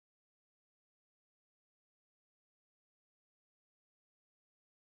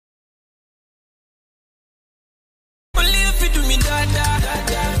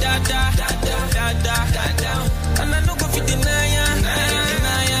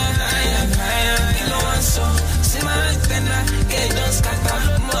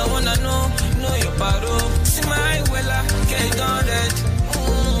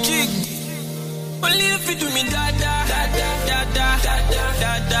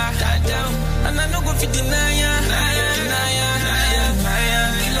deny ya.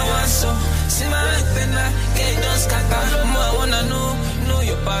 Kilo waso, see my pena, get don't scatter. More I wanna know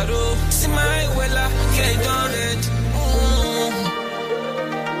your paro. See my wella, get don't red.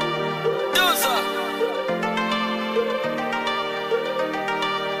 Doza.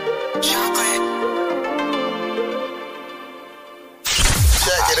 Chocolate.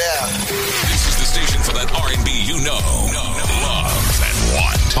 Check it out. This is the station for that R&B you know, love, and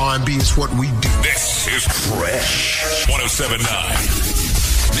want. R&B is what we do. This is Fresh 107.9.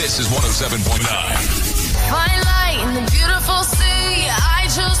 This is 107.9. Fine light in the beautiful sea. I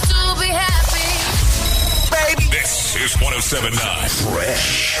choose to be happy. Baby. This is 107.9.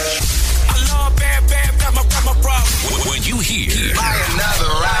 Fresh. I love bad, got my problem. When you hear Buy another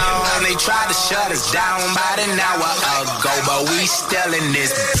round. They tried to shut us down about an hour ago, but we still in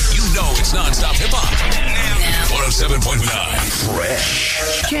this. you know it's non-stop hip-hop. 107.9.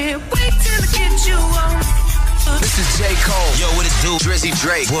 Fresh. Can't wait till I get you on. This is J. Cole. Yo, what it do? Drizzy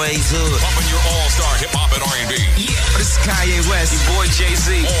Drake. Boy, he's hood. Bumping your all-star hip-hop and R&B. Yeah. This is Kanye West. Your boy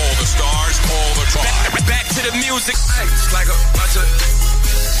Jay-Z. All the stars, all the time. Back to the music. It's like a bunch of...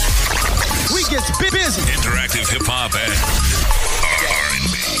 We get busy. Interactive hip-hop and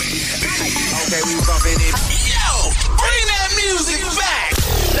R&B. Okay, we bumping it. Yo, bring that music back.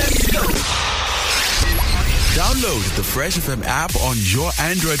 Let's go. Download the Fresh FM app on your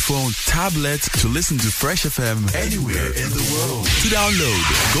Android phone, tablet to listen to Fresh FM anywhere in the world. To download,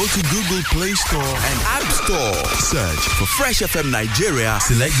 go to Google Play Store and App Store. Search for Fresh FM Nigeria,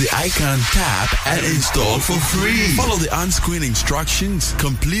 select the icon, tap, and install for free. Follow the on-screen instructions,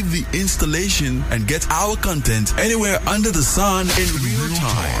 complete the installation, and get our content anywhere under the sun in real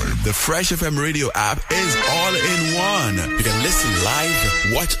time. The Fresh FM radio app is all in one. You can listen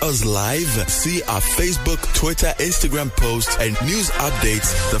live, watch us live, see our Facebook, Twitter, Instagram posts, and news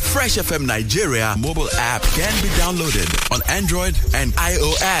updates. The Fresh FM Nigeria mobile app can be downloaded on Android and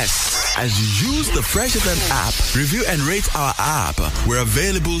iOS. As you use the Fresh FM app, review and rate our app. We're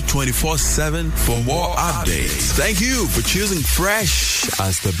available 24/7 for more updates. Thank you for choosing Fresh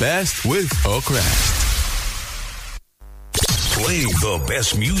as the best with Oakrest. Playing the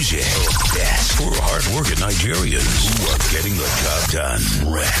best music. Best for hard-working Nigerians who are getting the job done.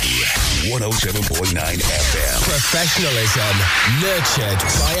 Fresh 107.9 FM. Professionalism nurtured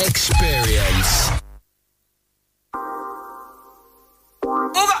by experience.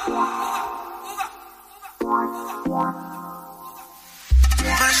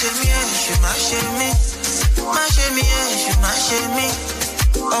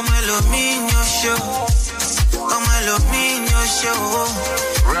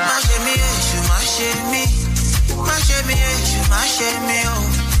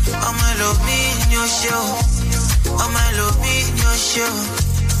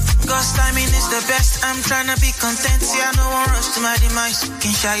 God's timing is the best. I'm trying to be content. See, I don't want rush to my demise.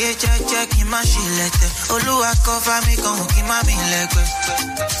 Can shy check in my shilete. Oluwa cover me, come keep my leg.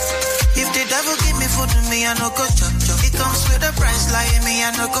 If the devil give me food to me, I no go chop. It comes with a price, like me,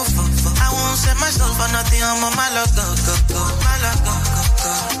 I no go fuck. I won't set myself for nothing. I'm on my luck, go. My luck, go.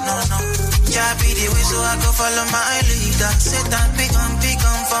 No. Yeah, be the way, so I go follow my leader. Satan, big on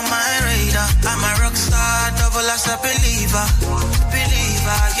for my radar. I'm a rock star, double as a believer, yeah.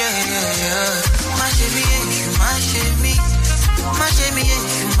 My shame,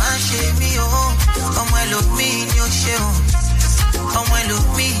 oh my love me, your show. Oh my love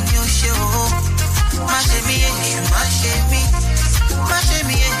me, your show. My shame,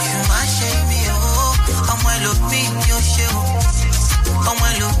 oh my love me, your show. Oh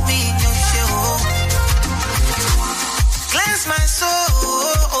my love me, your show. Cleanse my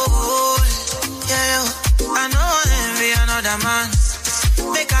soul, yeah. I know I envy another man.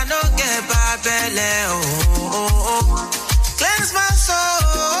 Make I no get bad belly, oh. Cleanse my soul,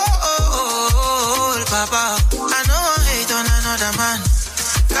 Papa. I know I hate on another man.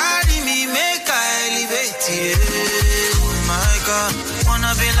 Carry me, make I elevate, yeah. Oh my God,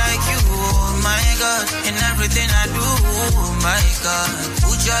 wanna be like you, oh my God. In everything I do, oh my God.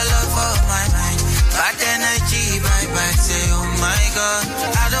 Put your love for my mind. Bad energy, bye, say, oh my God.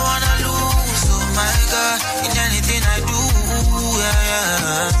 I don't wanna lose, oh my God. In anything I do,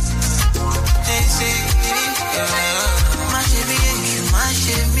 yeah. They say, yeah. My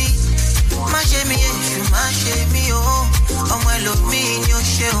shame, oh my love me in your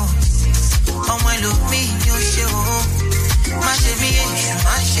show. Oh my love me in your show. My shame,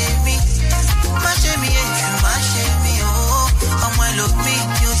 oh my love me in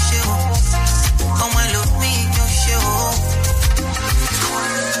your show. Oh my love me in your show.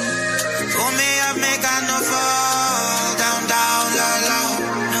 Oh me I make a no fall down, low.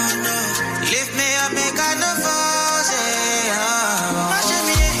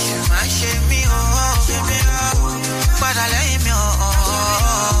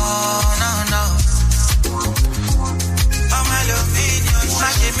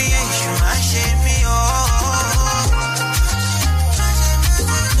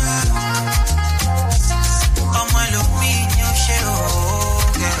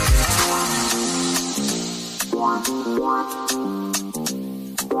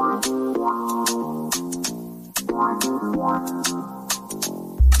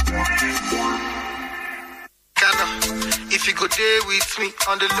 If you go there with me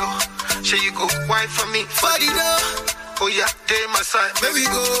on the low, sure you go wine for me. Body though. Oh yeah, day my side. Baby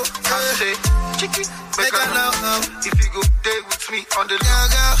go. I say, chicky, make her now. If you go there with me on the low,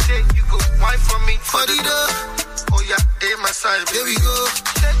 say you go wine for me. Body though. Oh yeah, day my side. Baby go.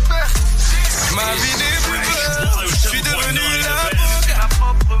 Ma vie n'est plus peur, je suis devenu la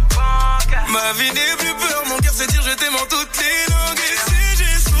banque. Ma vie n'est plus peur, mon cœur sait dire je t'aime en toutes les langues. Et si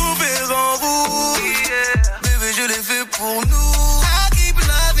j'ai souffert en vous, bébé je l'ai fait pour nous. I keep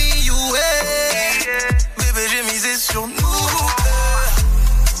loving you, bébé j'ai misé sur nous.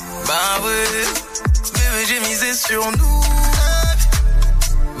 Bah ouais, bébé j'ai misé sur nous.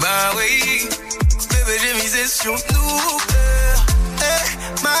 Bah oui, bébé j'ai misé sur nous.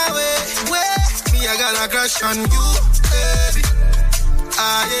 My way, me I got a crush on you, baby.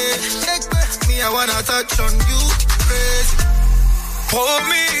 Ah yeah, me I wanna touch on you, crazy.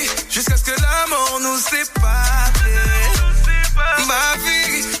 Promis, jusqu'à ce que la mort nous sépare. Ma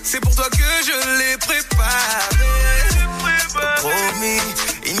vie, c'est pour toi que je l'ai préparée. Promis,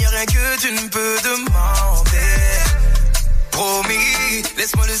 il n'y a rien que tu ne peux demander. Promis,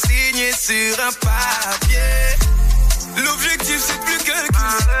 laisse-moi le signer sur un papier. L'objectif c'est plus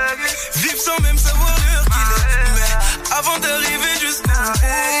calculer, vivre sans même savoir l'heure qu'il est. Mais avant d'arriver jusqu'au bout,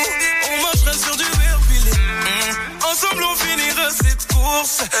 on marchera sur du verre pilé. Ensemble on finira cette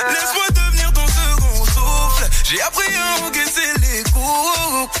course. Laisse-moi devenir ton second souffle. J'ai appris à encaisser les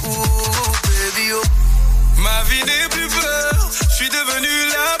coups, baby oh. Ma vie n'est plus peur, je suis devenu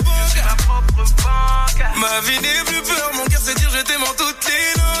la banque. Ma vie n'est plus peur, mon cœur sait dire je t'aime en toutes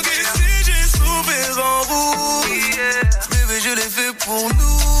les langues. Et si j'ai souffert en vous, bébé je l'ai fait pour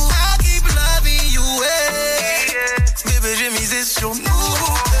nous. I keep loving you, bébé j'ai misé sur nous.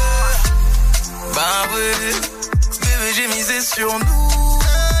 Bah oui, bébé j'ai misé sur nous.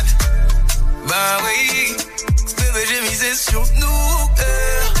 Bah oui, bébé j'ai misé sur nous.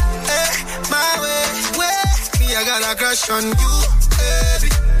 My way, me I got a crush on you, baby.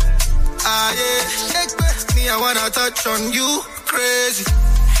 Ah yeah, me I wanna touch on you, crazy.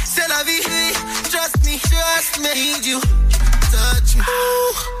 C'est la vie, trust me, need you. Touch me,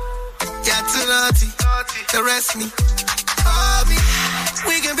 got too naughty, caress me, love me.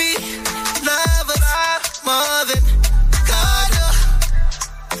 We can be lovers, more than God.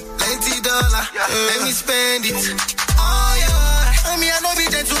 $90, let me spend it on you. Me I no be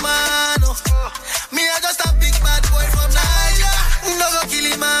gentleman, no. Me I just a big bad boy from Nigeria. No go kill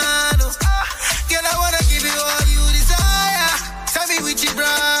him, man. Girl I wanna give you all you desire. Tell me which you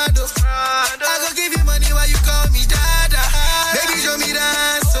brand. I go give you money while you call me dada. Baby show me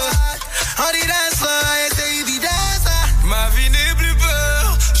dance, on the dance floor, I say you be dancer. Ma vie n'est plus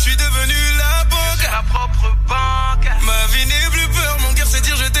peur, je suis devenu la banque. La propre banque. Ma vie n'est plus peur, mon cœur sait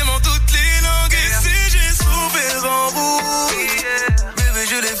dire je t'aime en toutes les langues. Et si j'ai souffert en vous, bébé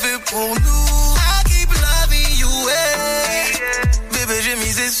je l'ai fait pour nous. I keep loving you, bébé j'ai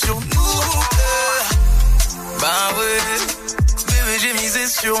misé sur nous. Bah ouais, bébé j'ai misé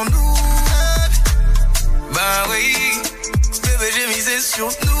sur nous. Bah oui, bébé j'ai misé sur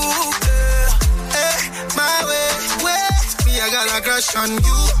nous. My way, me I got a crush on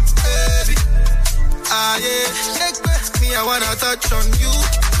you, baby. Ah yeah, me I wanna touch on you,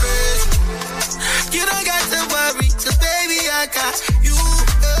 crazy. You don't got to worry, 'cause baby I got you,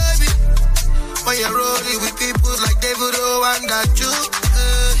 baby. When you're rolling with people like David O and that you,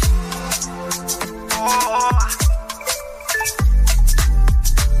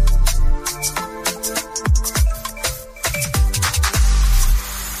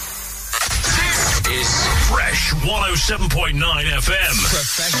 It's Fresh 107.9 FM.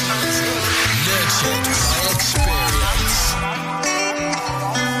 Professionalism nurtured by experience.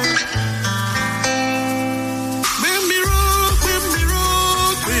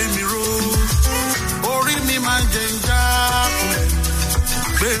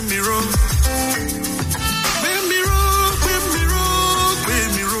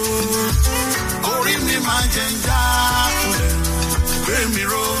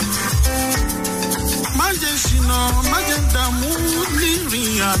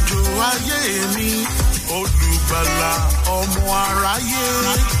 Àjò ayé mi, olùgbàlà ọmọ aráyé,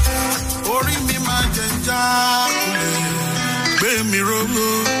 orí mi máa jẹ ń jákulẹ̀, gbé mi ró,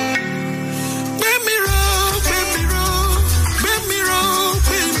 gbé mi ró, gbé mi ró, gbé mi ró,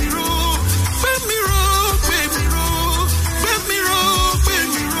 gbé mi ró, gbé mi ró, gbé mi ró, gbé mi ró, gbé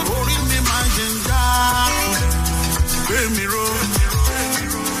mi ró, orí mi máa jẹ ń jákulẹ̀, gbé mi ró.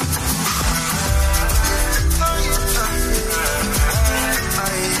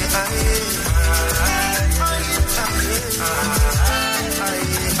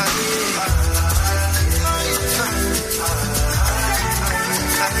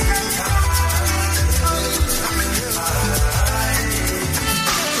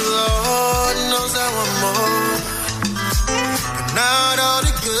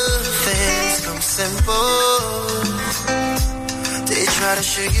 tempo. They try to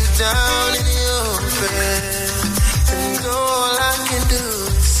shut you down in the open, and all I can do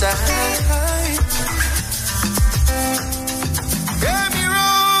is sigh. Get me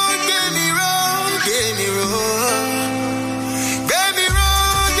wrong, get me wrong, get me wrong. Get me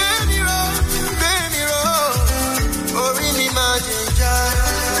wrong, get me wrong, get me wrong. Or in me ginger.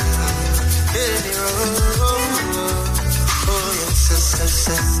 Get me wrong. Oh yes, yes, yes,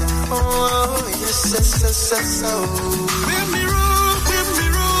 yes. Oh yes, yes, yes, yes, oh. Get me wrong, get me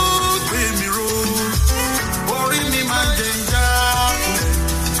wrong, get me wrong. Or in me ginger.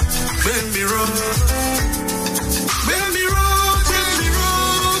 Get me wrong. Get me wrong, get me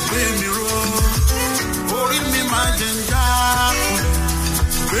wrong, get me wrong. Or in me ginger.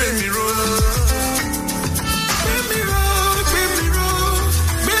 Get me wrong. Get me wrong, get me wrong.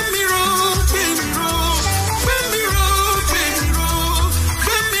 Get me wrong, get me wrong. Get me wrong, get me wrong.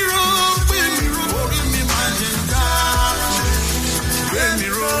 Get me wrong, get me wrong. Or in me ginger. Get me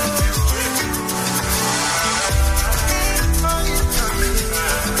wrong.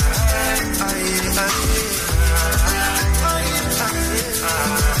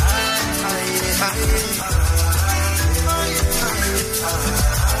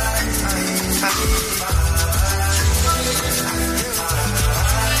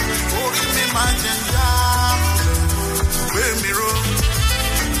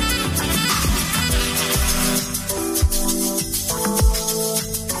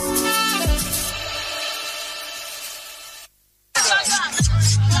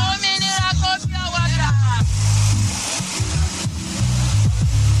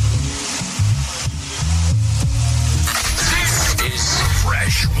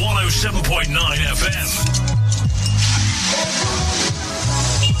 Fresh 107.9 FM.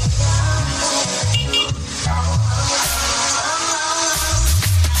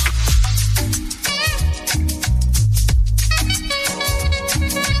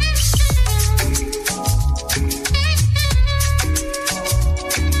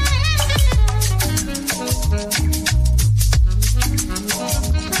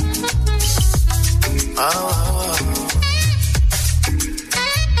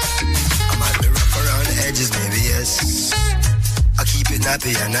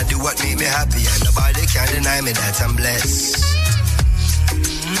 Happy and I do what make me happy and nobody can deny me that I'm blessed.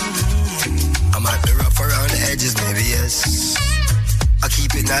 I might be rough around the edges, maybe yes. I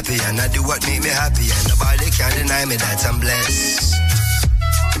keep it nappy and I do what make me happy and nobody can deny me that I'm blessed.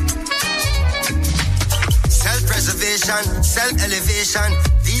 Self-preservation, self-elevation.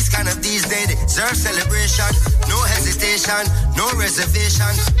 These kind of these days deserve celebration. No hesitation, no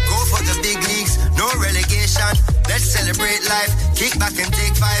reservation. Go for the big leagues, no relegation. Let's celebrate life, kick back and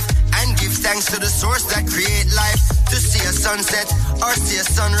take five, and give thanks to the source that create life. To see a sunset or see a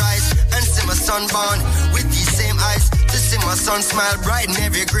sunrise, and see my son born with these same eyes. To see my son smile bright in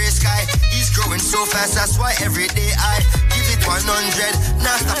every grey sky. He's growing so fast, that's why every day I give it 100,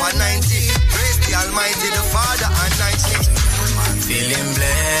 now stop at 90. Praise the Almighty, the Father and 90. I'm feeling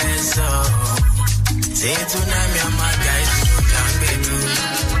blessed, oh. Say tonight me and my guys can't be blue.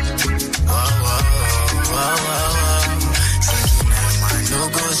 Whoa, whoa, whoa, whoa. Say tonight man, no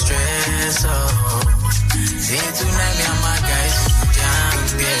go stress, oh. Say tonight me and my guys can't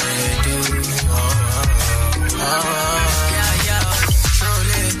be blue. Yeah, yeah,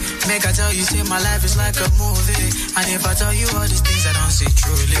 truly. Make I tell you, say my life is like a movie. And if I tell you all these things I don't see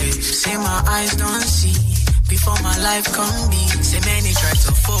truly, say my eyes don't see. Before my life come be, say many try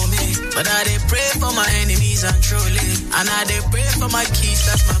to fool me, but I dey pray for my enemies and truly, and I dey pray for my kids,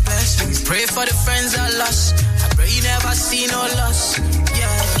 that's my blessings. Pray for the friends I lost, I pray you never see no loss.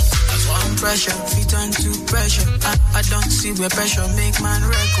 Yeah, that's one pressure, fit on to pressure. I don't see where pressure make man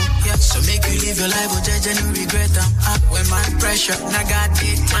record. Yeah, so make you live your life with judge and you regret them. When man pressure, now God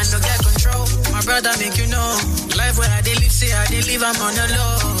did, man don't get control. My brother make you know, life where I dey live, say I dey live, I'm on the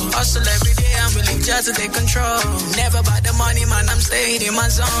low. Hustle every day, I'm willing just to take control. Never about the money, man, I'm staying in my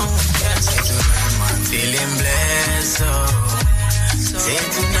zone. Yeah, say tonight, man, feeling blessed, oh. Say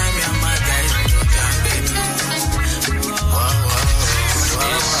tonight, me and my guys, we can't be blue. Whoa, whoa,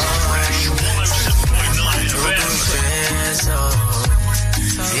 whoa, whoa. Stress, oh.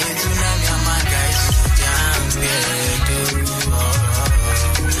 Say tonight, me and my guys, we can't be blue.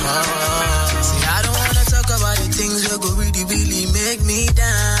 See, I don't wanna talk about the things that go really, really make me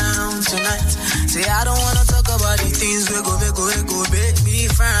down tonight. Say I don't wanna talk about the things that go make me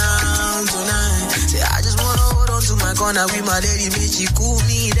frown tonight. Say I just wanna hold on to my corner with my lady, make she cool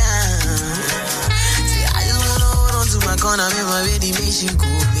me down. Say I just wanna hold on to my corner with my lady, make she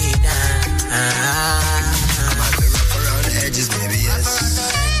cool me down. I might be rough around the edges, maybe yes.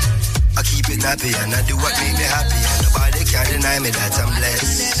 I I keep it nappy and I do what make me happy, and nobody can deny me that I'm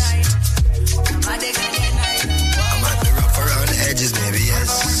blessed. I might be rough around the edges, maybe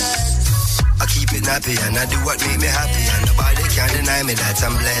yes. I keep it nappy and I do what make me happy, and nobody can deny me that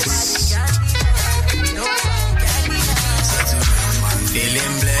I'm blessed. I'm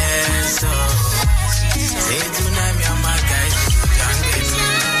feeling blessed, oh. Say tonight me and my guys can get me.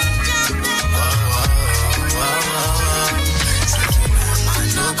 Say tonight man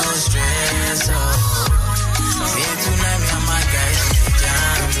no go stress, oh. Say tonight me and my guys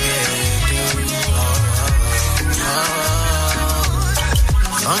can get you.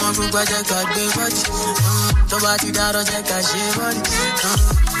 I'ma go back and cut the watch. To body that don't take a shit body.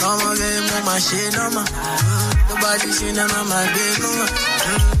 I'ma get more my shit no more. Nobody see them on my bed no more.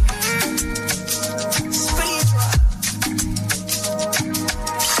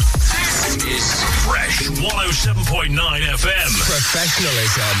 Fresh 107.9 FM.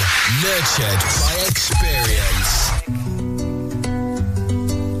 Professionalism nurtured by experience.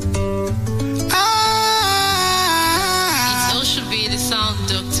 It all should be the sound,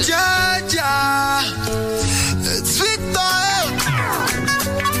 Doctor. Jaja, it's Victor.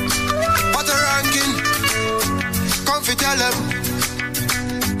 What a ranking. Comfy tell them.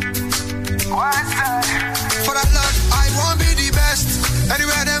 What's that? For that Lord, I won't be the best.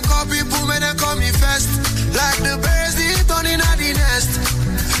 Anywhere them call people, may they call me first. Like the birds, they turning at the nest.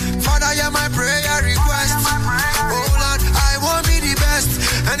 Father, hear my prayer request. Oh Lord, I won't be the best.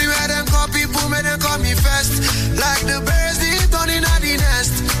 Anywhere them call people, may they call me first. Like the birds, they turning at the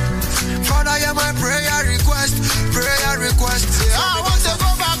nest. Father, hear my prayer request. Prayer request. Say, I want to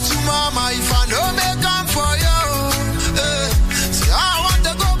go back to mama if I don't make time for you. Say, I want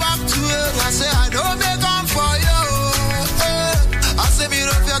to go back to her. I say, I don't make time for you. I say, me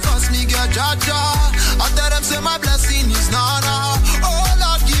don't fear cause me get jaja. I tell them say my blessing is nana. Oh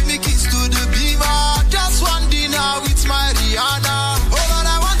Lord, give me keys to the beamer. Just one dinner with my Rihanna. Oh Lord,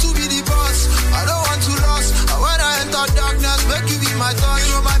 I want to be the boss. I don't want to lose. When I enter darkness, make you be my touch.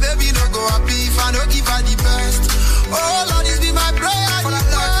 So my baby no go happy if I don't give her the best. Oh Lord, this be my prayer. For that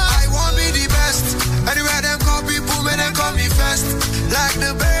Lord, I won't be the best. Anywhere them call people, may them call me first. Like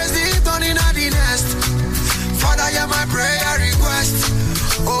the birds, they turning at the nest. Father, hear my prayer request.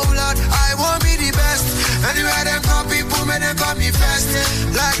 Oh Lord, I won't be the best. Anywhere them call people, may them call me first.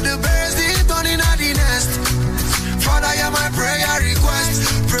 Like the birds, they turning at the nest. Father, hear my prayer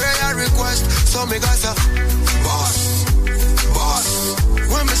request. Prayer request. So me got a boss, boss.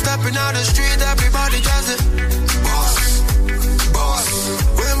 When me stepping out the street, everybody does it. Boss, boss.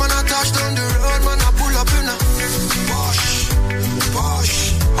 When man I touch down the road, man I pull up in a Bosch,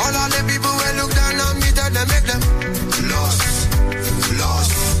 Bosch. All of the people will look down on me, tell them make them lost,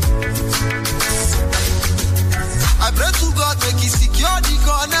 lost. I pray to God make he secure the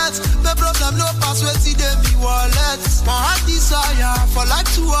connect. The problem no pass where see them be wallets. My heart desire for like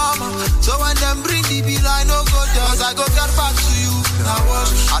 2 hours. So when them bring the bill I no go down. Cause I go get back to you. Now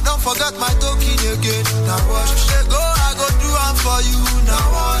wash. I don't forget my token again. Now wash. They go I go do one for you. Now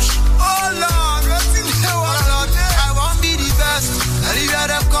wash. Oh Lord, what's in the world? I won't be the best.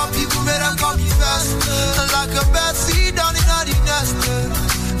 Anywhere them come people make them come the best. Like a bed seed down in the nest.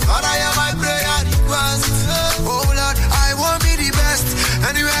 God I hear my prayer request. Oh Lord, I won't be the best.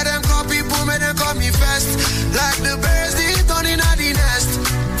 Anywhere them call people, may them call me first. Like the birds, they turning at the nest.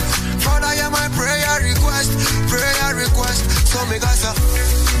 Father, hear my prayer request. Prayer request. So me got a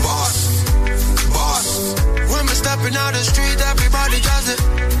boss, boss. When me stepping out the street, everybody does it.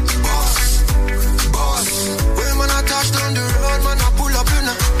 Boss, boss. When man I touch down the road, man I pull up in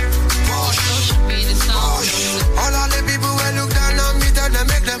a Bosch, Bosch. All of the people will look down on me, tell them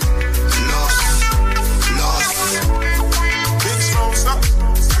make them lost, lost. Big smoke, stop.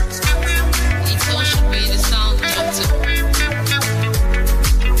 It all should be the sound, Doctor.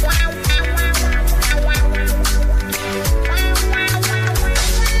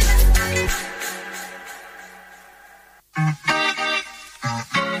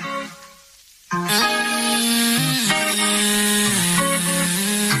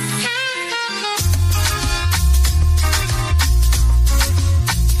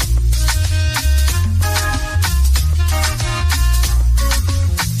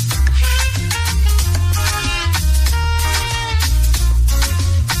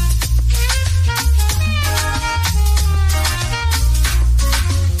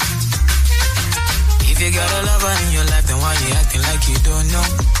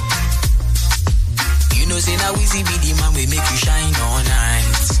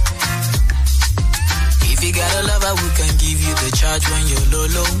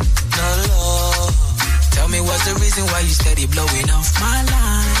 Tell me what's the reason why you steady blowing off my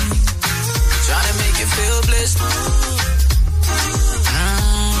line. Tryna make you feel blessed.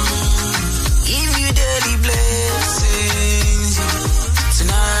 Give you daily blessings.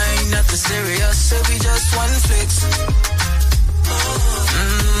 Tonight, nothing serious, so we just one flex.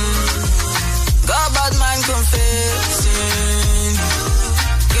 God, bad man confessing.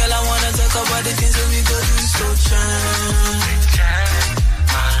 Girl, I wanna talk about the things that we go do so charm.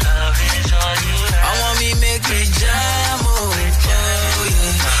 My love is all you have. I want me make me jam, oh yeah.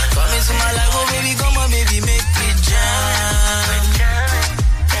 Come into my life, oh baby, come on, baby, make me jam.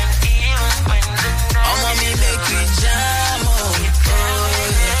 I want me make me jam, oh yeah.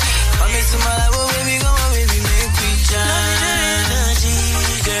 Come into my life, oh baby, come on, baby, make me jam.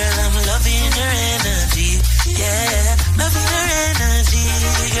 Girl, I'm loving your energy, yeah. Loving your energy,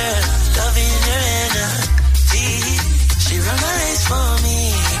 girl. Loving your energy. She run a race for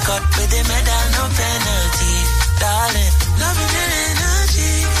me, caught with the medal, no penalty, darling. Loving your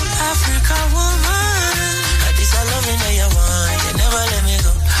energy, Africa woman. This I loving that you want, you never let me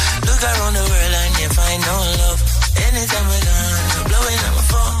go. Look around the world and you find no love. Anytime we're gone, blowing up my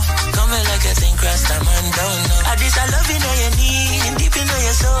phone. Coming like a thing, cross the man down now. This I love in your need, deep in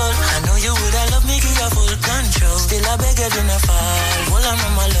your soul. I know you would have loved me, give you full control. Still I beg you do not fall, hold on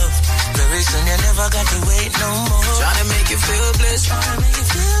my love. Very soon you never got to wait no more. Tryna make you feel blessed. Tryna make you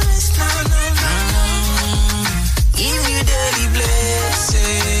feel blessed, no. Give you daily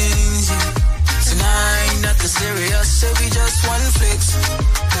blessings. Tonight, nothing serious, so we just one flex.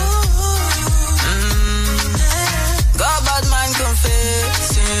 God, bad man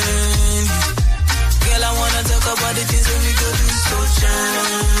confessing. Girl, I wanna talk about the things that we go do so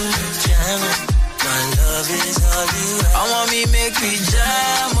jam. My love is all you have. I want me make me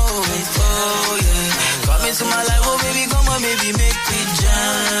jam, oh yeah. Come into my life, oh baby, come on, baby, make me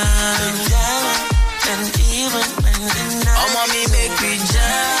jam. And even when the night, I want me make me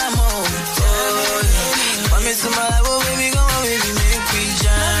jam, oh yeah. Come into my life, oh baby, come on, baby, make me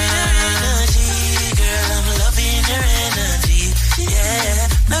jam. Yeah,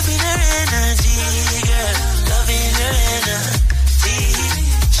 loving her energy, girl, loving her energy.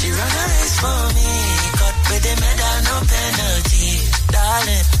 She run a race for me, caught with the medal, no penalty,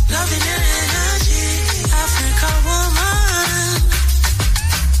 darling. Loving her energy, Africa woman.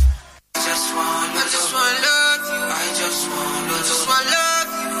 I just want love you. I just want love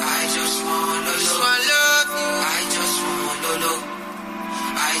you. I just want love you. I just want love you.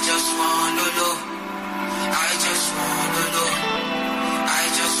 I just want love you. I just want love you. I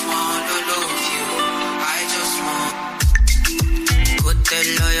just want to love you. I just want. Go tell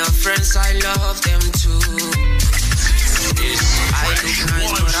all your friends I love them too. I look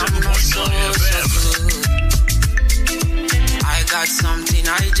nice, but I'm not so good. I got something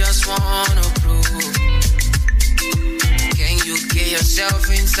I just wanna prove. Can you get yourself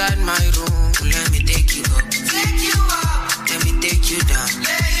inside my room? Let me take you up. Take you up. Let me take you down.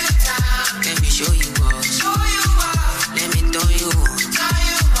 Lay you down. Let me show you up. Show you up. Let me turn you on.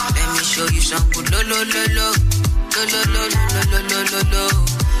 Let me show you some good lo lo lo lo lo lo lo lo lo lo lo lo.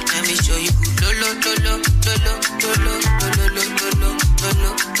 Let me show you good lo lo lo lo lo lo lo lo lo lo lo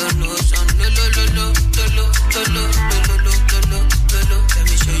lo lo some lo lo lo lo lo lo lo lo lo lo lo lo. Let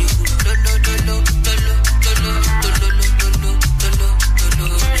me show you good lo lo lo lo lo lo lo lo lo lo lo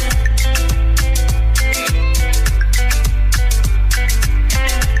lo.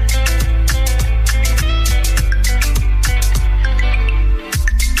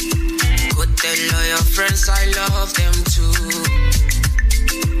 Tell all your friends I love them too.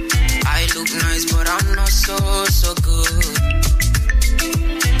 I look nice, but I'm not so good.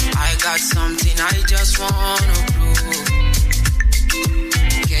 I got something I just wanna prove.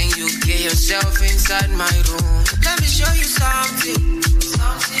 Can you get yourself inside my room? Let me show you something.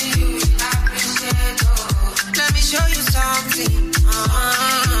 Something you will appreciate. Oh. Let me show you something.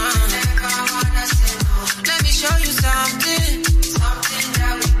 Never wanna say no. Let me show you something. Something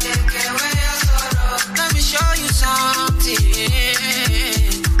that will take away. Let me show you something.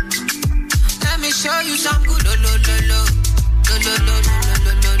 Let me show you some good lo lo lo lo lo lo lo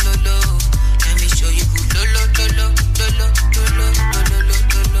lo lo lo lo. Let me show you good lo lo lo lo lo lo lo lo lo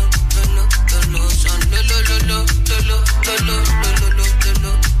lo lo lo lo lo lo.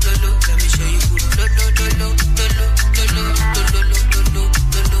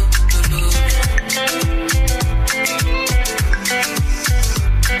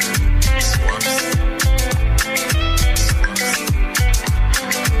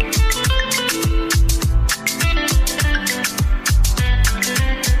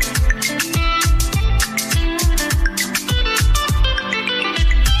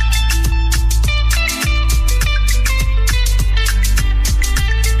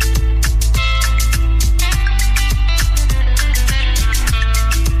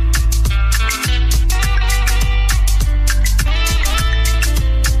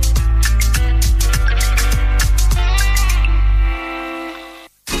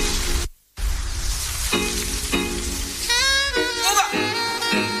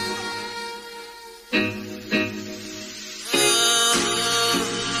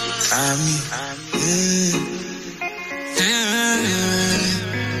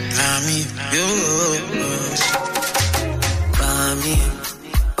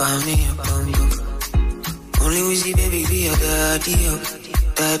 Only we see baby be a daddy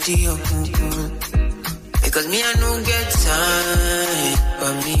up. Because me I don't get time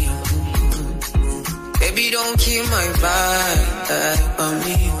for me. Baby don't kill my vibe for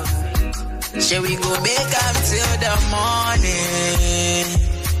me. Shall we go make up till the morning?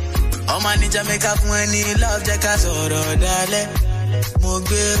 Oh man, ninja make up when he love Jackass or Dale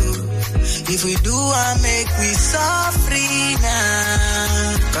Mogberu. If we do, I make we so free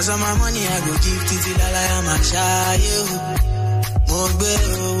now. Cause of my money, I go give Titi Lala, I'm a child.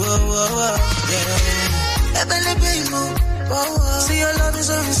 Mogberu, yeah. See your love is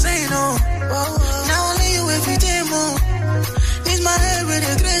so insane, oh. Now only you every day, more. Needs my head with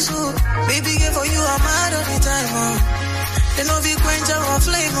a grace, oh. Baby, give for you, I'm mad all the time, oh. They know we quench our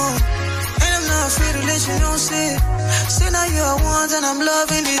flame, oh. And I'm not afraid to let you know, say now you're one, and I'm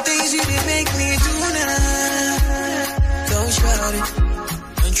loving the things you did make me do now. Don't shout it,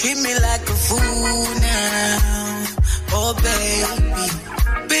 don't treat me like a fool now. Oh baby,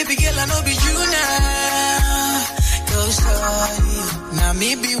 baby girl, I know be you now. Don't shout it, now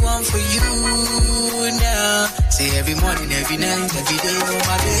me be one for you now. Say every morning, every night, every day, oh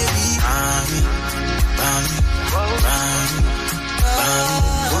my baby.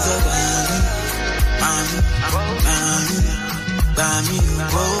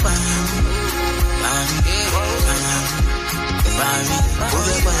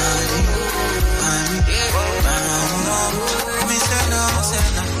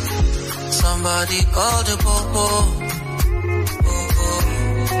 Somebody call the popo.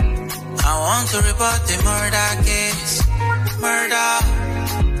 I want to report the murder case. Murder.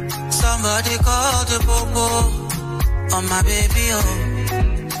 Somebody call the popo. On my baby, oh.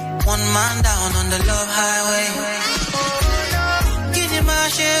 One man down on the love highway. Give my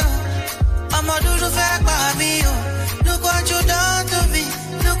share. I'ma do the fact by me, oh. Look what you done to me.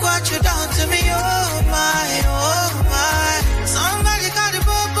 Look what you done to me, oh my, oh my. Somebody call the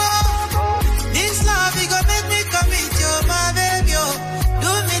popo. This love, it gon' make me commit, yo, my baby, oh.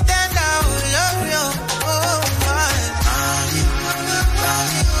 Do me tender, oh, love you, oh my.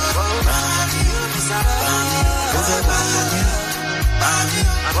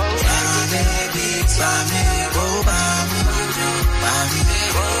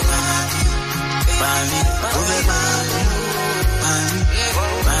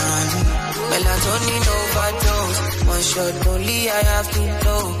 Melatonin overdose. One shot only I have to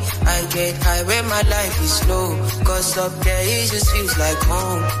know. I get high when my life is slow. Cause up there it just feels like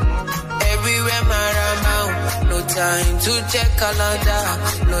home. Everywhere my around. No time to check calendar.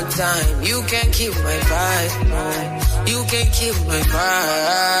 No time, you can keep my vibe. No, you can keep my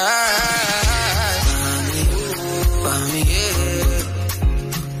vibe. Mommy,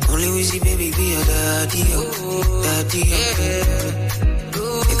 yeah. Only we see baby be a daddy, daddy, yeah.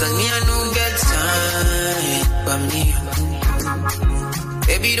 Because me I don't get time for me.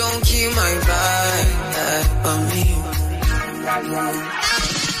 Baby don't kill my vibe for me.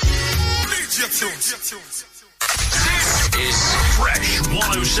 This is Fresh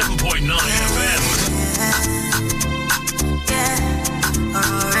 107.9 FM. Yeah,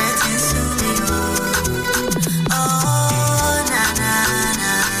 alright,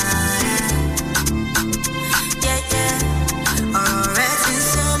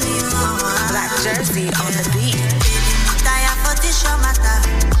 Jersey on the beat. Tire for this show matter.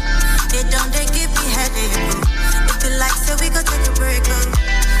 They don't they give me headache. If you like, so we go take a break,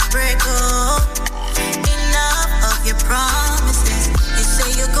 break. Enough of your promises. You say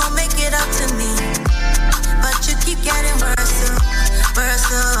you gon' make it up to me, but you keep getting worse, worse.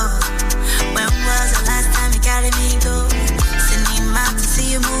 When was the last time you carried me though? Cinema to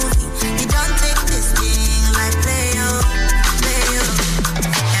see a movie. You don't take this thing like play.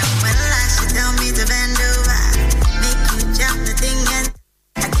 Tell me to bend over, make you jump the thing, and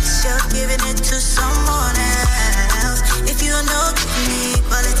I guess you're giving it to someone else. If you know, give me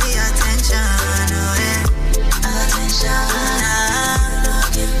quality attention, oh yeah, attention.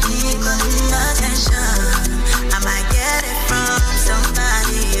 Give me quality attention. I might get it from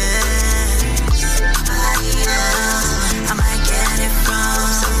somebody else, somebody else.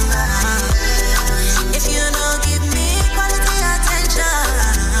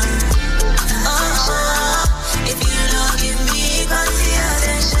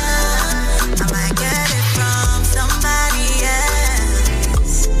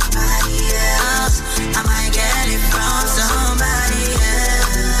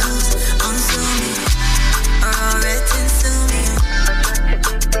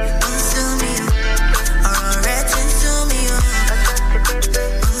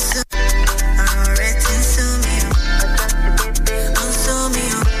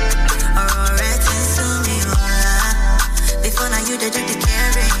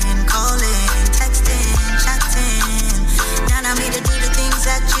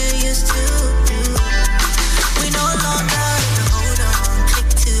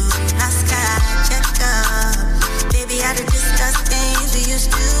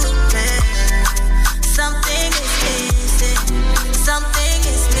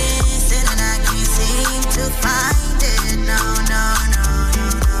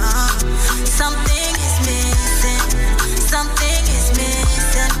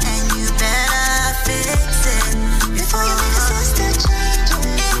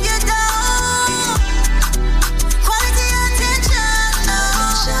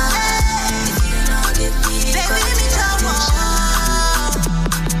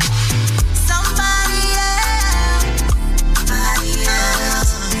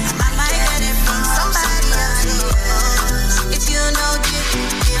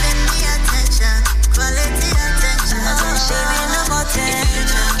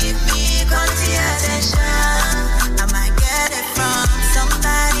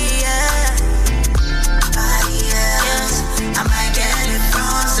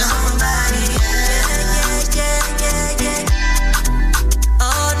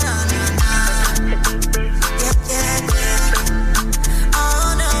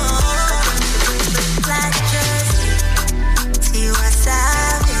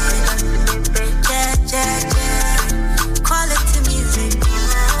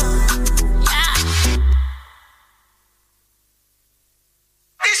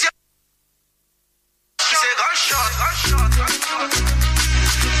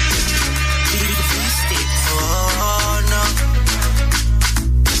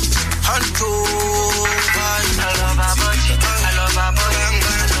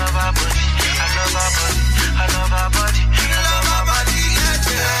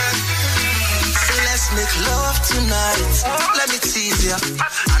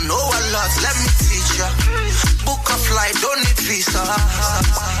 know a lot, let me teach ya. Book a flight, don't need visa.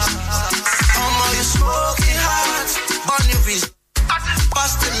 You smoking hot, burn your visa.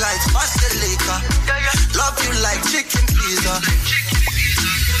 Pass the lights, pass the liquor. Love you like chicken pizza.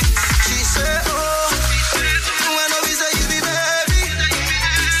 She said, oh, when I visa you be baby.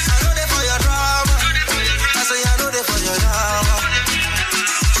 I know they for your drama. I say I know they for your drama.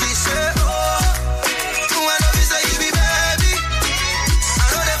 She said, oh, when I visa you be baby. I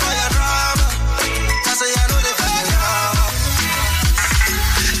know they for your drama. I say I know they for your drama.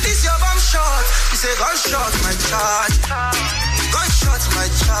 This your bomb shot. He say gunshot my charge. Gunshot my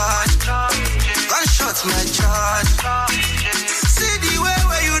charge. Gunshot my charge. See the way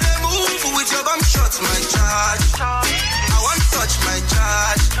where you dey move with your bomb shot my charge. I want touch my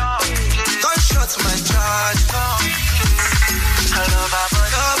charge. Gunshot my charge.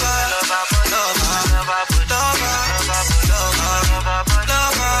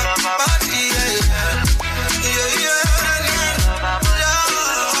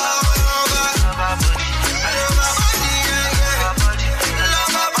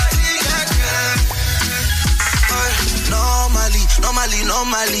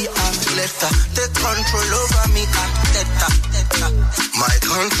 Normally, I let her take control over me. I let her, my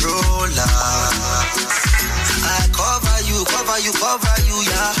controller. I cover you,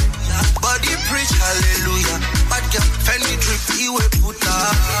 yeah. Body preach hallelujah. Bad girl, Fendi drip, he will put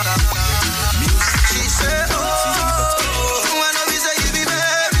her. She say, oh, when I say you be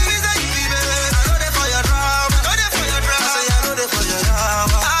baby, I know they for your drama, I say I know they for your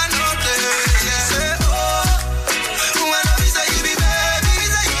drama. I know they. She say, oh, when I say you be baby,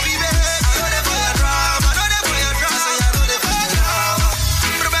 I know they for your drama, I say I know they for your drama.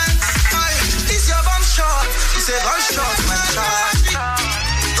 This your bomb shot, she say gunshot my charge,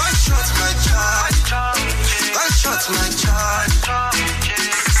 gunshot my charge, gunshot my charge.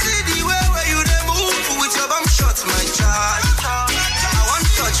 See the way where you dey move with your bomb shot my charge. I want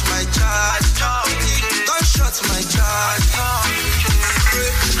touch my charge, gunshot my charge.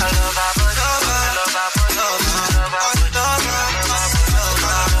 I love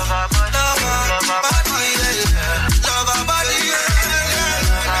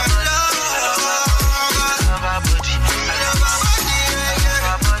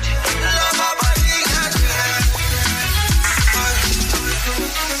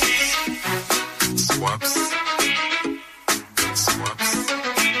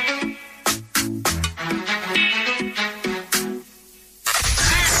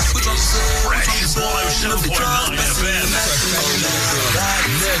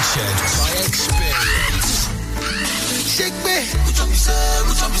Nurtured by experience. Shake me. Which one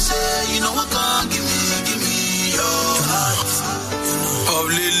be say, you know what can give me your heart. Oh,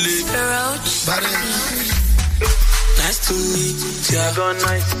 Lily. Nice to meet ya.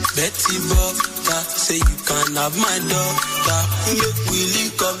 Betty Butter, say you can have my daughter. Make we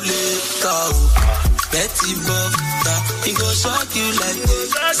link up later. Betty Butter, he go shock you like this.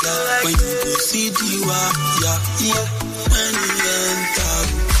 When you go see the wire, yeah. When you enter.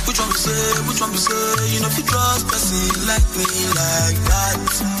 Which one be say, you know if you trust person like me like that.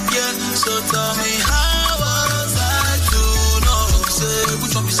 Yeah, so tell me how was I to know?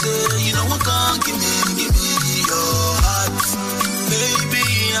 Which one be say, you know what can't give me your heart. Baby,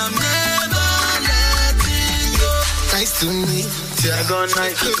 I'm never letting go. Nice to meet ya.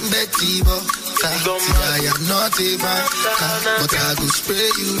 Betty Butter. I am not a banker, but I go spray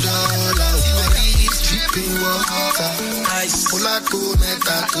you dollar. See my leaves dripping water. Ice, pull out cool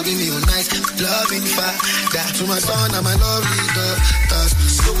metal, to be me nice, loving father. To my son and my lovely daughters.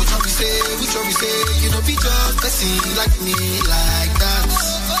 So which one we say, you know be just person like me like that.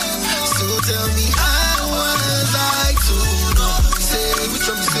 So tell me how was I to know? Say which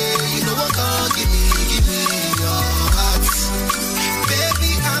one we say, you know what can't give me your heart. Baby,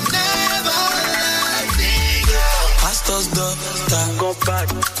 I'm never letting go. Pastor's daughter, go back,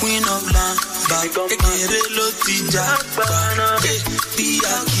 queen of land, back, ekere lo ti japa,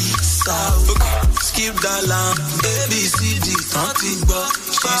 Biaki Sao, skip the lamb, baby CG, nothing but.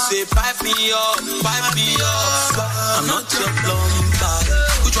 She say pipe me up, I'm not your plumber.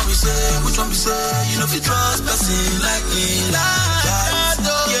 Which one we say, you know if you trust person like me like that.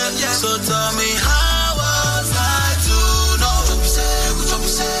 Yeah, so tell me how was I to know? Which one we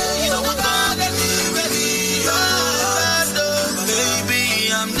say, you know what God gave me, baby. Baby,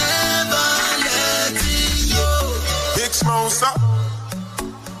 I'm never letting you. Big Smosa.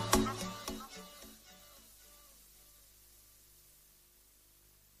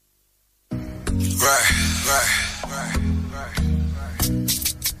 Right.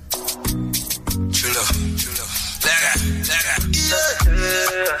 Chill up. Lega.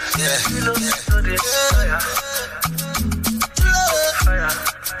 Yeah.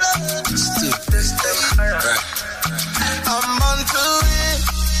 I'm on to win.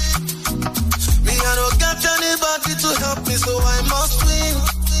 Me, I don't got anybody to help me, so I must win.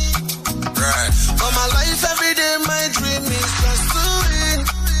 Right. For my life, every day, my dream is just to win.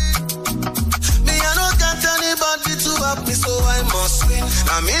 Me, I don't got anybody to help me, so I must win.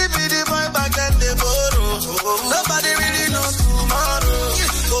 Now me be the boy back and the borrow. Nobody really knows tomorrow.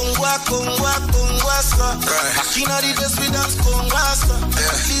 Kongwa, sir. Back in the days we dance Kongwa, sir.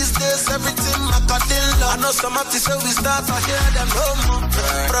 These days everything Macadilla. I know some artists say we start to hear them no more.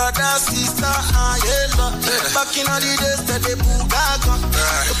 Brother, sister, yellow. Back in the days that they bugaga.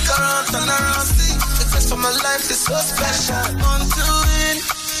 Look around, turn around, see. The best of my life is so special. On to win.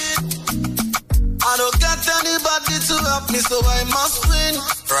 I don't got anybody to help me, so I must win.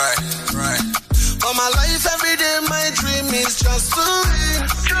 Right. For my life, every day, my dream is just to win.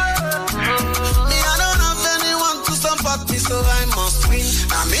 Me, I don't have anyone to support me, so I must win.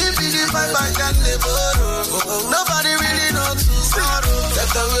 Now me be the vibe I can borrow. Nobody really knows tomorrow. Get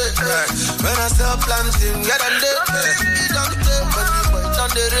away, right. When I start planting, get on the he don't take. When the boy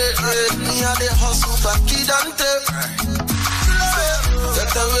done the rate, me and the hustle back, he don't take.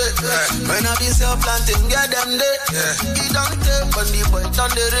 Get away, when I be self-planting, get them there. He don't take, when the boy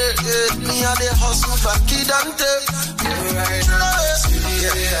done the rate. Me and the hustle back, he don't take.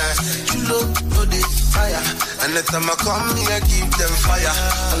 You know the fire. And the time I come, me I give them fire.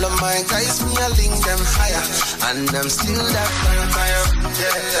 All of my guys, me I link them higher. And I'm still that fire.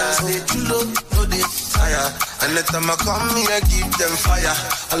 Say you know the fire. And the time I come, me I give them fire.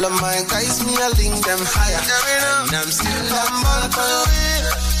 All of my guys, me I link them higher. And I'm still that fire.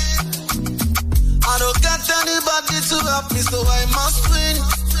 I don't got anybody to help me, so I must win.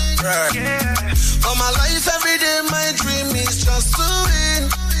 Right. For my life, every day, my dream is just to win.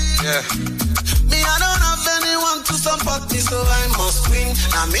 Me, I don't have anyone to support me, so I must win.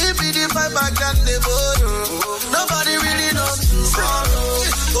 Now me be the vibe I got the borrow. Nobody really knows tomorrow.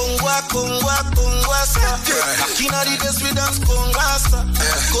 Kongwa, sir. Back in the days we dance Kongwa, sir.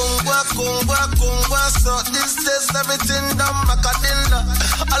 Kongwa, sir. This days everything done Macadilla.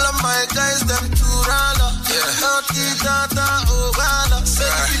 All of my guys, them Turala. Tata, Ogala. Say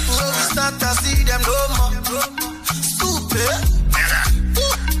people who we start to see them no more. Stupid.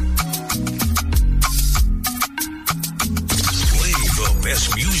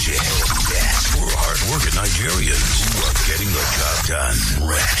 Best music. That's for hard-working Nigerians who are getting the job done.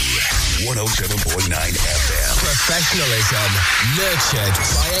 Ready. 107.9 FM. Professionalism nurtured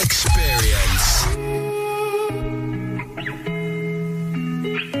by experience.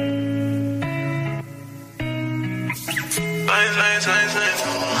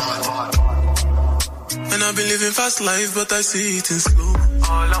 And I've been living fast life, but I see it in slow.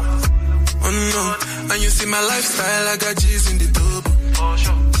 Oh no, and you see my lifestyle, I got G's in the double.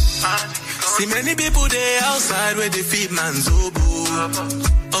 See many people there outside where they feed man's oboe.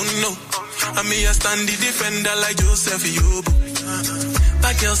 Oh no, and me I stand the defender like Joseph Yobo.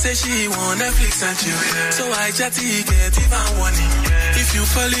 My girl say she want Netflix and chill, so I chatty get even warning. If you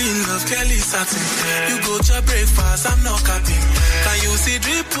fall in love, Kelly satin. You go to breakfast, I'm not capping. Can you see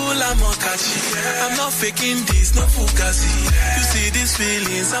dripple, I'm not catching. I'm not faking this, no fugazi. You see these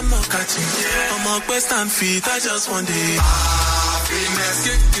feelings, I'm not catching. I'm on quest and feet, I just want it. Happiness,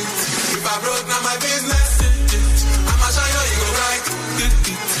 if I broke, now my business. I'ma show you go right.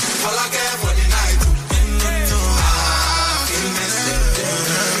 All I care for the night. Happiness,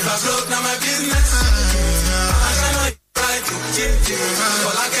 if I broke, now my business. I'ma show you right.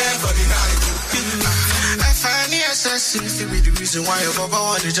 All I care for the night. FNESS, if you be the reason why your baba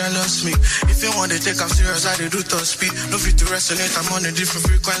want to jealous me. If you want to take I'm serious, I do top speed. No fit to resonate, I'm on a different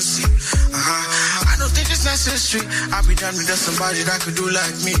frequency. I don't think it's necessary. I be done with somebody that could do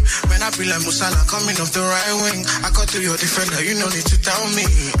like me. When I be like Musala coming off the right wing, I got to your defender, you no need to tell me.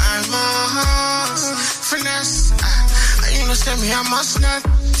 I'm a finesse. You know, send me, I must not.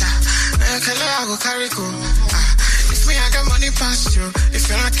 I go carry go. If me, I got money past you. If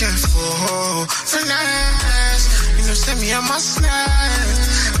you're not careful, finesse. You know, send me, I must not.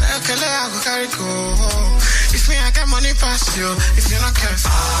 I go carry go. If me, I got money past you. If you're not careful,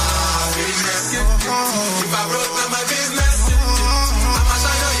 if I broke down my business, I'ma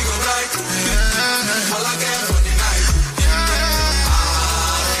show you go right. All I care for the night.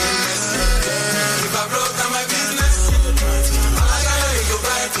 If I broke down my business, all I got you go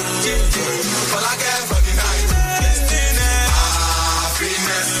right. All I care for the night.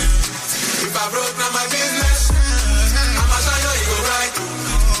 If I broke down my business, I'ma show you go right.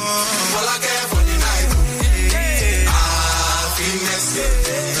 All I care for the night. Happiness.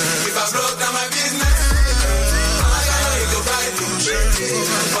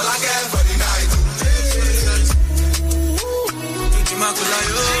 All I get for the night.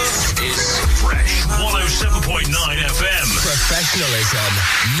 It's Fresh 107.9 FM. Professionalism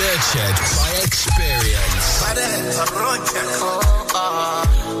nurtured by experience.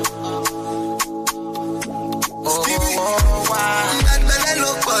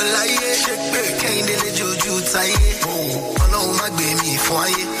 Ọlọ́run má gbé mi fún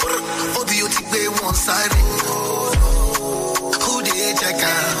ayé. Obi ó ti gbé wọn sáré. Who dey check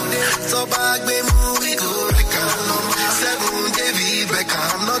am? Tó bá gbé mú we go wreck am. 7 David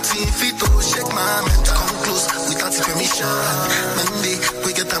Beckham, nothing fit to shake my mental. Come close without permission. Monday we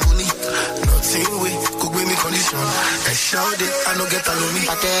get a money. Nothing we go bring me condition. I shout it, I no get alone me.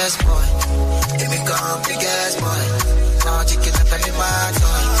 Baddest boy, here we come, biggest boy. Now chicken up and my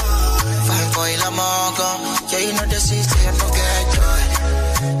toy. Fine boy, I'm all gone. Yeah, you know the system, no get joy.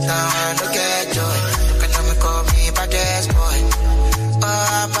 Now I no get joy. Can I call me baddest boy?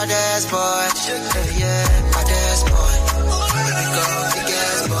 Oh, baddest boy. Yeah, baddest boy. Here we go,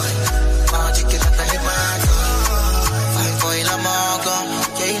 biggest boy. Now chicken up and my toy. Fine boy, I'm all gone.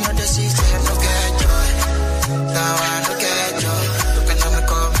 Yeah, you know the system, no get joy. Now I no get joy. Can I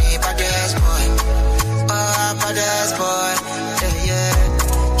call me baddest boy? Oh, baddest boy. Yeah.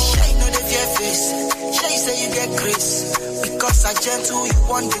 Sure you say you get grace. Because I gentle, you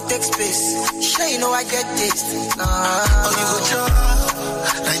want to take space. Sure you know I get taste. Oh, you go chop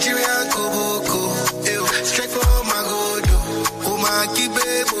Nigeria Koboko. Straight from my godo. Uma kibe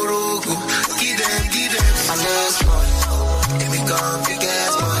morogo. Give them. Baddest boy. Here we come,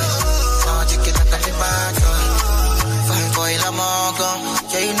 biggest boy. Now chicken up and my toy. Fine boy, I'm all gone.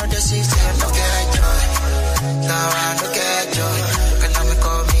 Yeah, you know the system, no get joy. Now I no get joy. Can I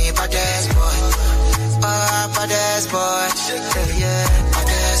call me baddest boy? Oh, baddest boy. Yeah,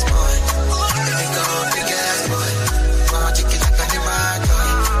 baddest boy. Here we go, biggest boy. Now chicken up and my toy.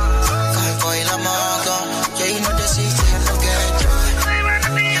 Fine boy, I'm all gone. Yeah, you know the system, no get joy.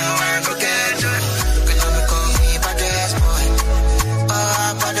 Now I no get joy. Can I call me baddest boy? Oh,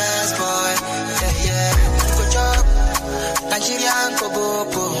 baddest boy. Yeah. Good job. Nigerian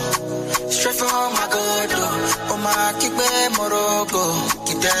Koboko. Straight from my godo. Oh, my kickbe morogo.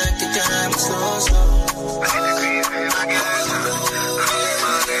 Get them, so.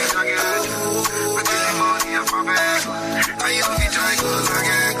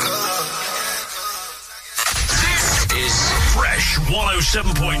 This is Fresh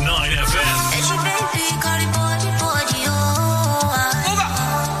 107.9 FM.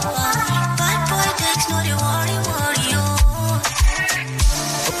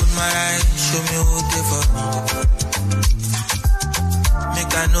 Open my eyes, show me who they for me.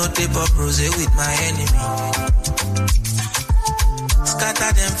 Make I know they pop rose with my enemy.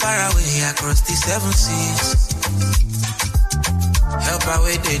 Scatter them far away across the 7 seas. Help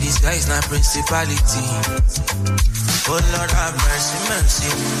away the disguise, not principality. Oh Lord have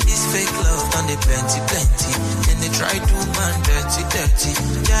mercy. This fake love done the plenty. Then they try to man dirty.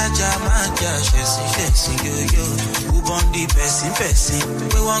 Ja man, chasing, yo. Who born the person?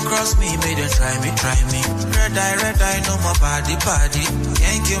 We won't cross me, made them try me. Red eye, no more party.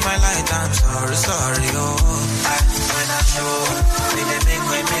 Can't kill my light, I'm sorry, oh. When I show, we they make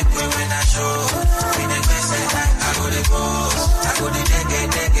way when I show. We they best I go the boss. I go the dege,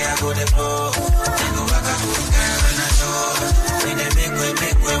 I go the blow. Then go back, I go again when I show. We they make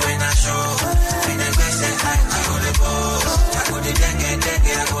way when I show. We they best I go the boss. I go the dege,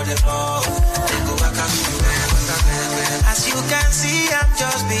 I go the blow. Then go back, I go again. As you can see, I'm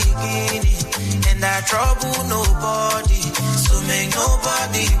just beginning. And I trouble nobody. So make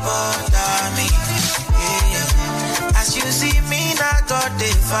nobody bother me. Yeah. As you see me, now God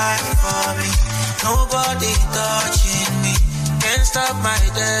they fight for me. Nobody touching me. Can't stop my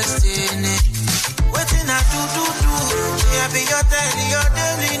destiny. Waiting I do. Yeah, be your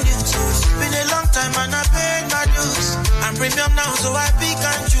daily news. Been a long time and I paid my dues. I'm premium now, so I pick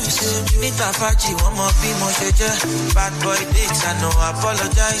and choose. Need a Apache, one more be more bad boy dicks, I no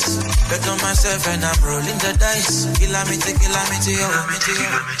apologize. Bet on myself and I'm rolling the dice. Kilamity, oh.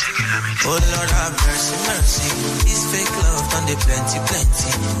 Oh Lord have mercy. This fake love done the plenty.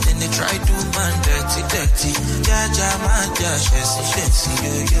 Then they try to man dirty. Ja man, chasing,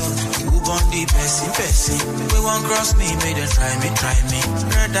 yo. Who born the person? We won't cross me, made them try me.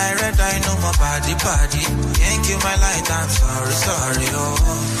 Red eye, no more party. Can't kill my light, I'm sorry, oh.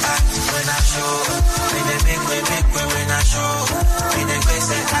 When I show, when they make way when I show. When they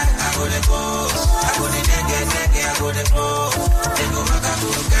say I go the boss. I go the denge, I go the blow. Then go back, I go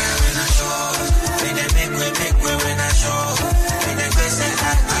again when I show. When they make way when I show. When they say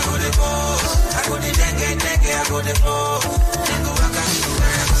I go the boss. I go the denge, I go the blow. Then go back, I go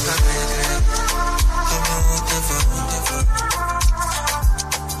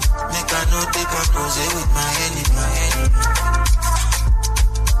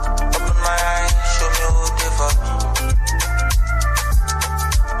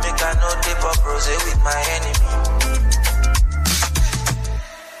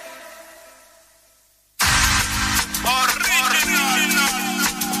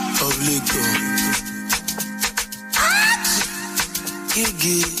Lagos.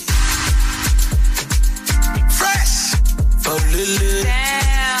 Gigi. Fresh. Oh, Lily.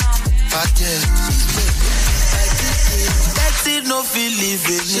 Damn. Betty no feel live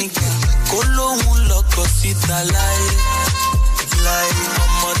a nigga. Kolohun loko sita lie.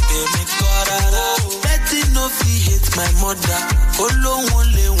 Mama tell me korara. Betty no feel hate my mother. Kolohun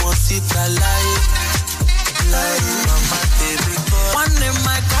le won sita lie. Mama tell me korara. One day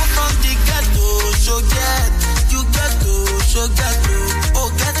I come from the ghetto, so get. You ghetto, so ghetto. Oh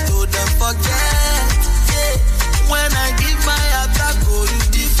ghetto, then forget. Yeah. When I give my attack, oh you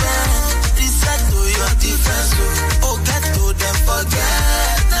defend. Reset to your defense, oh ghetto, then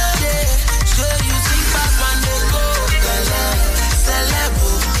forget. Yeah. So you sing back when they go. Celebo,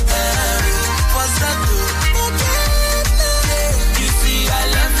 Poseto. You see, I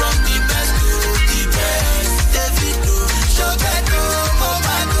learned from the best to the best. Davido, Shogato,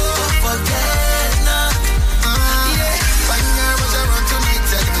 Mobago, don't forget now. Yeah, fine girl, but you run to me,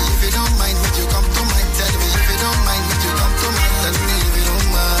 tell me if you don't mind, would you come to mind? Tell me if you don't mind, would you come to mind? Tell me if you don't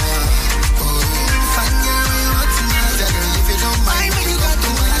mind. Oh, fine girl, you run to me, tell me if you don't mind, would you come to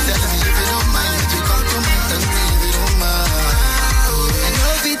mind? Tell me if you don't mind, would you come to mind? Tell me if you don't mind. Oh, and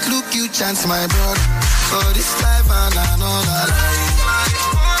if it look you chance, my brother, for this life and another life.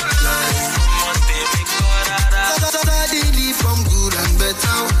 Suddenly from good and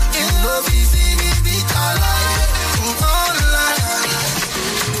better, you know we see me beat alive. All life.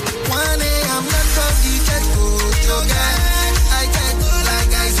 One day I'm not from the get-go, Jogan. I can't do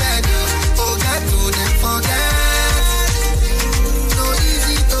like I said, oh, get to them forget. No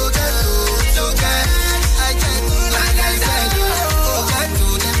easy to get to, Jogan. I can't do like I said, oh, get to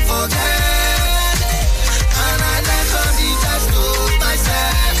them forget. And I learned from the get-go,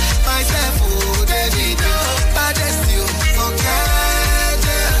 myself, oh, David, but I still forget.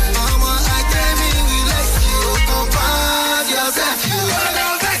 Mama, I tell me we like you, compare yourself, you.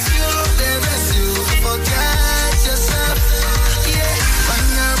 They bless you, forget yourself. Yeah, fine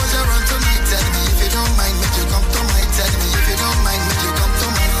girl, but you run to me, tell me if you don't mind, would you come to my? Tell me if you don't mind, would you come to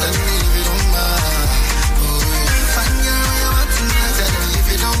my? Tell me if you don't mind. Oh, fine girl, you run to me, tell me if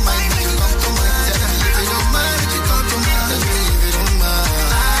you don't mind, would you come to my? Tell me if you don't mind, would you come to my? Tell me if you don't mind.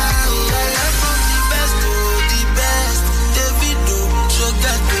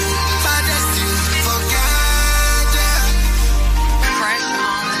 Fresh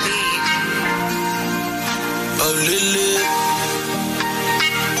on the beat. Oh, Lily.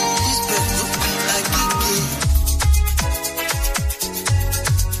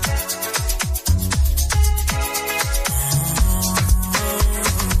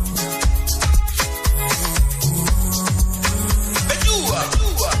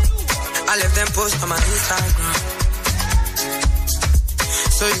 I left them post on my Instagram,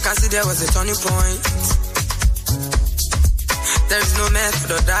 so you can see there was a turning point. There is no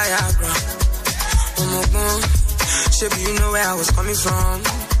method or diagram. Shape, you know where I was coming from.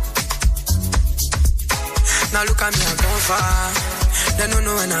 Now look at me, I've gone far. They don't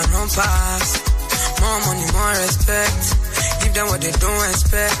know when I run past. More money, more respect. Give them what they don't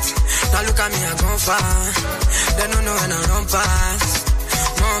expect. Now look at me, I've gone far. They don't know when I run past.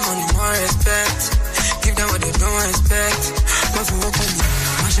 More money, more respect. Give them what they don't expect. My for walk on me,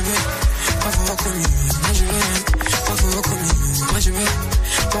 my shit. My for walk on me, my shit. My for walk on me, my shit.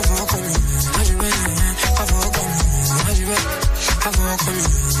 My for walk on me, my shit. My for walk on me, my shit. My for walk on me,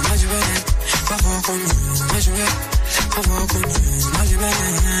 my shit. My for walk on me, my shit. My for walk on me, my shit.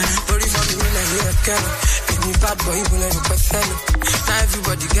 Body for me, like you a girl. Any bad boy, you will never fellow. Now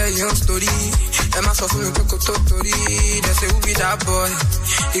everybody get your own story. Am I suffering with Coco Totori? They say, who be that boy?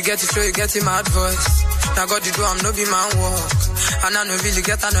 You get it show, you get him mad voice. Now God you do, I'm no be man walk. And I no really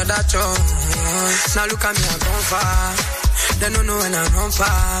get another choice. Now look at me, I've gone far. They don't know when I run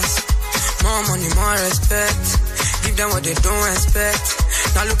past. More money, more respect. Give them what they don't expect.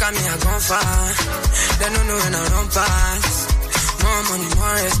 Now look at me, I've gone far. They don't know when I run past. More money,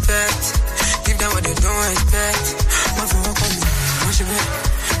 more respect. Give them what they don't expect. My for walk on me, my shit.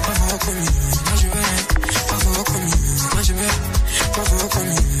 My for walk on me, my shit. My for walk on me, my shit. My for walk on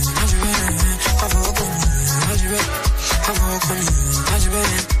me, my shit. My for walk on me, my shit. My for walk on me, my shit.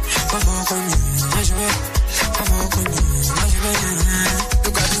 My for walk on me, my shit. My for walk on me, my shit.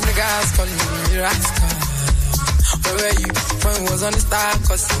 Look at these niggas calling me Rasta. Where were you when we was on the star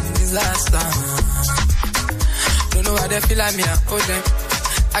causing disaster? Don't know why they feel like me, I owe them.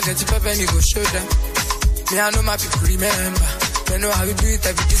 I get to pep and you go show them. Me, I know my people remember. They know how we do it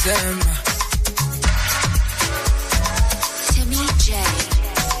every December. Timmy J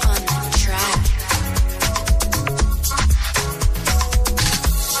on the track.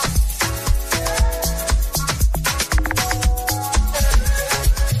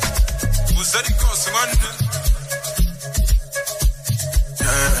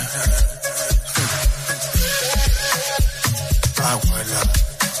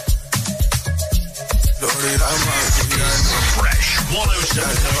 Fresh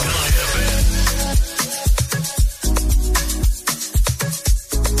 107.9 FM.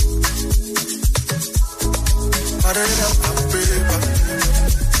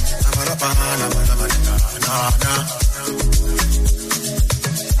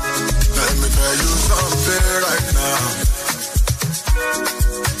 Let me tell you something right now.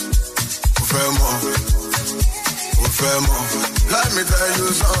 Let me tell you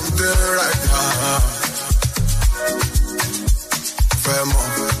something right now.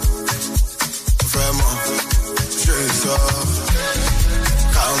 Jesus,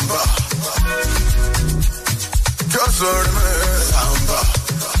 Kamba, just for me,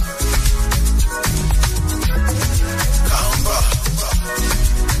 Kamba,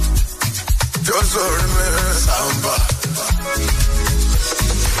 just for me, Kamba.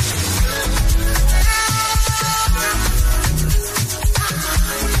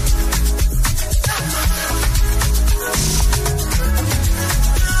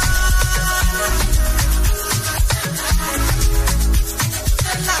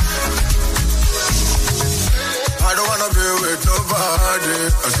 I don't wanna be with nobody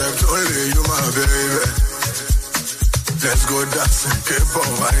except only you, my baby. Let's go dancing, keep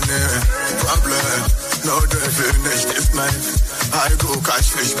on whining. Problem, no they finish this night. I go catch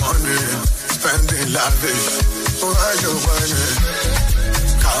fish money, spending lavish. Why you whining?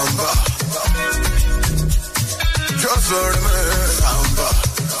 Kamba, just for me, Kamba,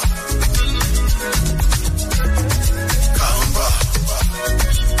 Kamba.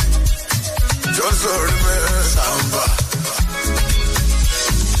 Just for me, Samba.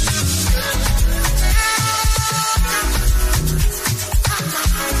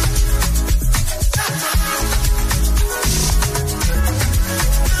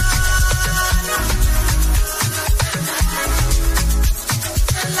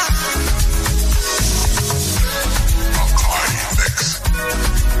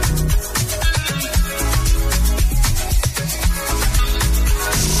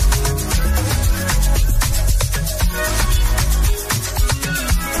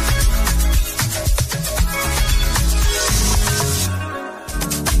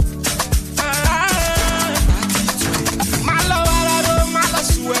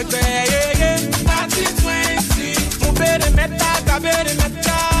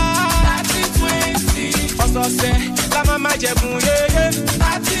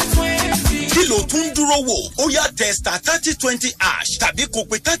 Kí ló tún dúró wò? Ó yá testa 3020 ash tàbí kó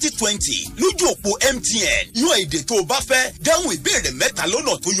pe 3020 lójú òpó MTN. Yan èdè tó o bá fẹ́, dáhùn ìbéèrè mẹ́ta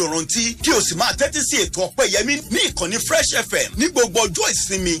lọ́nà tó yọrantí kí o sì máa tẹ́tí sí ètò Ọpẹ́yẹmí ní ìkànnì Fresh FM ní gbogbo ọjọ́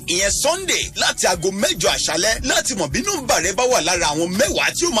ìsinmi ìyẹn Sunday láti aago 8 àṣálẹ́ láti mọ̀ bí nọ́mbà rẹ bá wà lára àwọn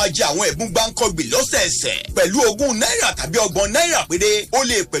 10 tí ó máa jẹ àwọn ẹ̀bùn gbáǹkọ́gbì lọ́sẹ̀ẹsẹ̀ pẹ̀lú £20 tàbí £30 péré. O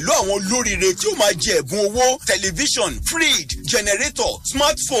lè pẹ̀lú àwọn olóríire tí ó máa jẹ ẹ̀bùn owó, tẹlifíṣàn, fridge, generator,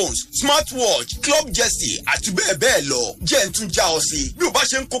 smartphones, smartwatch, club jersey àti bẹ́ẹ̀ bẹ́ẹ̀ lọ. Jẹ́ ń tún já ọ sí. Bí o bá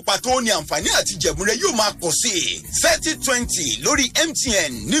ṣe ń kópa tó ní àǹfààní àti jẹ̀bùn rẹ yóò máa pọ̀ sí. 3020 lórí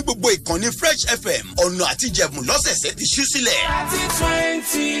MTN ní gbogbo ìkànnì Fresh FM. Ọ̀nà àti jẹ̀bùn lọ́sẹ̀ẹ̀sẹ̀ ti ṣú sílẹ̀.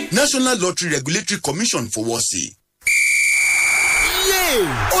 3020. National Lottery Regulatory Commission fowọ́ sí.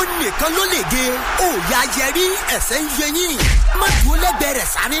 ó nìkan ló lè gé òòyà jẹrí ẹsẹ̀ ń yẹ yín má dúró lẹ́gbẹ̀ẹ́ rẹ̀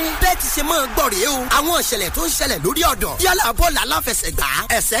sáré bẹ́ẹ̀ ti ṣe máa gbọ́ rèé o àwọn ìṣẹ̀lẹ̀ tó ń ṣẹlẹ̀ lórí ọ̀dàn yálà bọ́ọ̀lù aláfẹsẹ̀gbá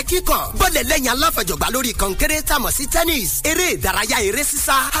ẹsẹ̀ kíkàn bọ́ọ̀lù lẹ́yìn aláfẹjọ̀gbá lórí kọ̀ǹkẹ́rẹ́ tàmọ̀ sí tennis eré ìdárayá eré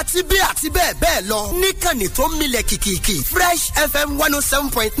sísá àti bẹ́ẹ̀ bẹ́ẹ̀ lọ níkànnì tó milẹ̀ kìkìkì Fresh FM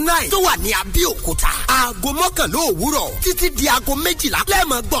 107.9 tó wà ní Abẹ́òkúta aago 11 òwúrọ̀ títí di aago 12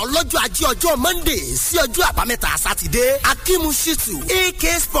 lẹ́ẹ̀mọ̀ gbọ́ lọ́jọ́ ajé ọjọ́ Monday sí ọjọ́ àbámẹ́ta sátidé Akimu Shitu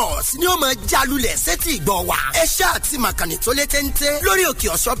AK Sports ni ó máa jálulẹ̀ sétí ìgbọ́ wa ẹ̀ṣẹ́ àti màkànnì tó lé téńté lórí òkè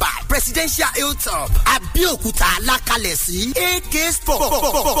ọ̀ṣọ́bà Presidential Hilltop Abẹ́òkúta alákalẹ̀ sí AK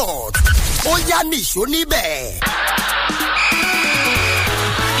Sports ó yá nìṣó níbẹ̀.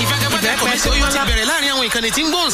 ìfẹ́ kẹ́kọ̀ọ́ tí ó ti bẹ̀rẹ̀ láàrin àwọn ìkànnì tí ń gbóhùn